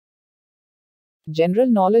General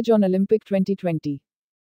knowledge on Olympic 2020.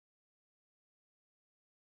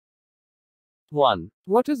 1.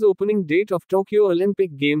 What is opening date of Tokyo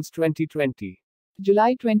Olympic Games 2020?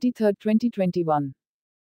 July 23, 2021.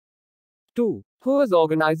 2. Who is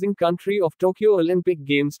organizing country of Tokyo Olympic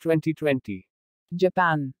Games 2020?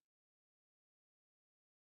 Japan.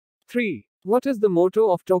 3. What is the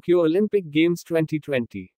motto of Tokyo Olympic Games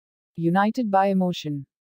 2020? United by emotion.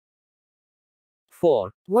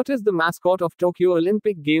 4. What is the mascot of Tokyo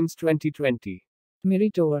Olympic Games 2020?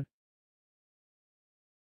 Meritor.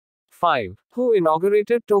 5. Who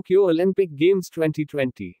inaugurated Tokyo Olympic Games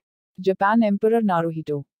 2020? Japan Emperor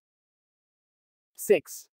Naruhito.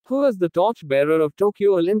 6. Who is the torch bearer of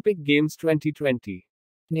Tokyo Olympic Games 2020?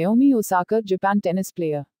 Naomi Osaka, Japan tennis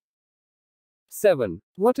player. 7.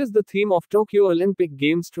 What is the theme of Tokyo Olympic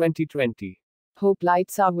Games 2020? Hope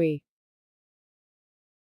lights our way.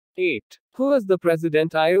 8. Who is the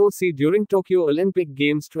president IOC during Tokyo Olympic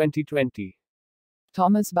Games 2020?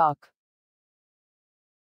 Thomas Bach.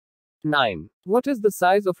 9. What is the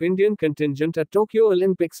size of Indian contingent at Tokyo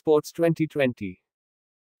Olympic Sports 2020?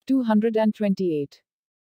 228.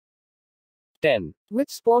 10. Which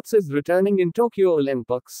sports is returning in Tokyo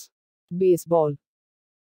Olympics? Baseball.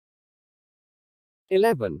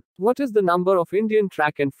 11. What is the number of Indian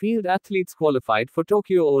track and field athletes qualified for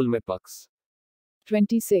Tokyo Olympics?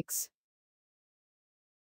 26.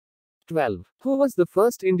 12. Who was the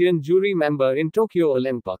first Indian jury member in Tokyo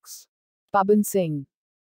Olympics? Paban Singh.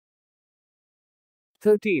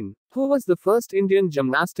 13. Who was the first Indian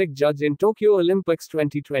gymnastic judge in Tokyo Olympics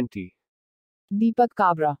 2020? Deepak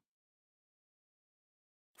Kabra.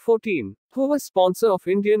 14. Who was sponsor of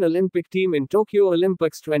Indian Olympic team in Tokyo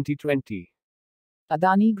Olympics 2020?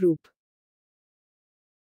 Adani Group.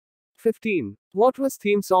 15. What was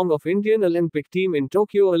theme song of Indian Olympic team in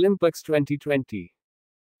Tokyo Olympics 2020?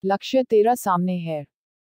 Lakshya Tera Samne Hai.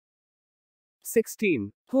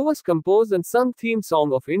 16. Who was composed and sung theme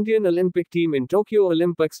song of Indian Olympic team in Tokyo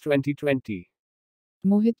Olympics 2020?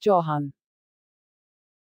 Mohit Chauhan.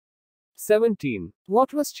 17.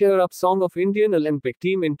 What was cheer up song of Indian Olympic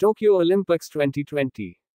team in Tokyo Olympics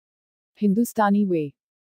 2020? Hindustani Way.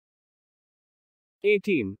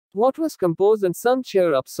 18. What was composed and sung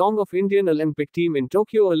cheer up song of Indian Olympic team in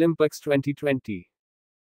Tokyo Olympics 2020?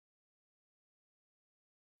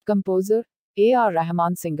 Composer A.R.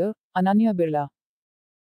 Rahman. Singer Ananya Birla.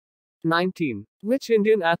 19. Which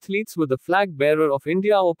Indian athletes were the flag bearer of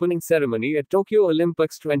India opening ceremony at Tokyo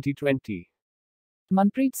Olympics 2020?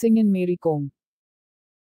 Manpreet Singh and Mary Kom.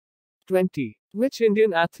 20. Which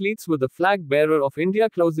Indian athletes were the flag bearer of India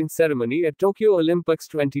closing ceremony at Tokyo Olympics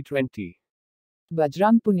 2020?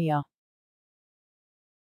 Bajrang Punia.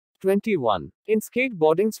 21. In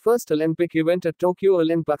skateboarding's first Olympic event at Tokyo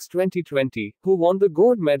Olympics 2020, who won the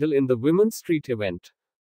gold medal in the women's street event?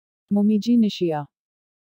 Momiji Nishia.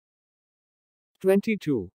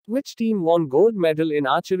 22. Which team won gold medal in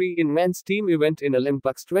archery in men's team event in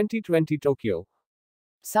Olympics 2020 Tokyo?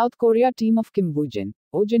 South Korea team of Kim Woo-jin,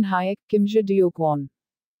 Oh Jin-hyuk, Kim Jae-deok won.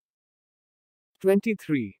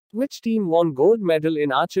 23. Which team won gold medal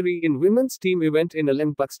in archery in women's team event in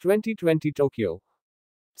Olympics 2020 Tokyo?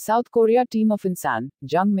 South Korea team of Insan,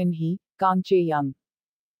 Jung Min-hee, Kang Chae-young.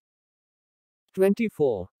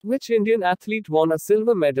 24. Which Indian athlete won a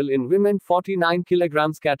silver medal in women 49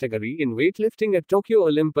 kg category in weightlifting at Tokyo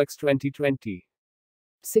Olympics 2020?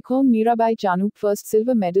 Sikhom Mirabai Chanuk, first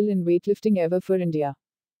silver medal in weightlifting ever for India.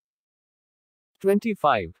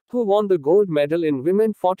 25. Who won the gold medal in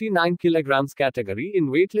women 49 kg category in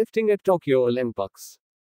weightlifting at Tokyo Olympics?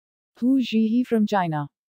 Hu Zhihe from China.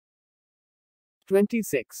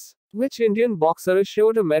 26. Which Indian boxer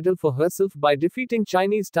showed a medal for herself by defeating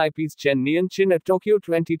Chinese Taipei's Chen Nian-chin at Tokyo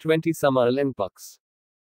 2020 Summer Olympics?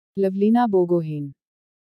 Lavlina Bogohain.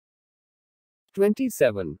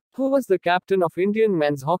 27. Who was the captain of Indian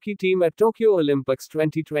men's hockey team at Tokyo Olympics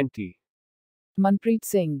 2020? Manpreet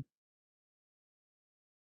Singh.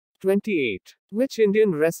 28. Which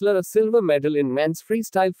Indian wrestler a silver medal in men's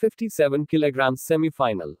freestyle 57 kg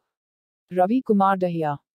semi-final? Ravi Kumar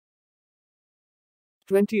Dahiya.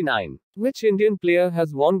 29. Which Indian player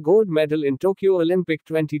has won gold medal in Tokyo Olympic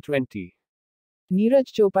 2020?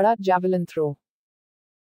 Neeraj Chopra, javelin throw.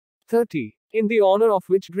 30. In the honor of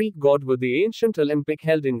which Greek god were the ancient Olympic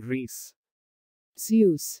held in Greece?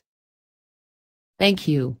 Zeus. Thank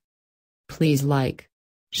you. Please like,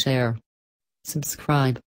 share,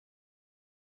 subscribe.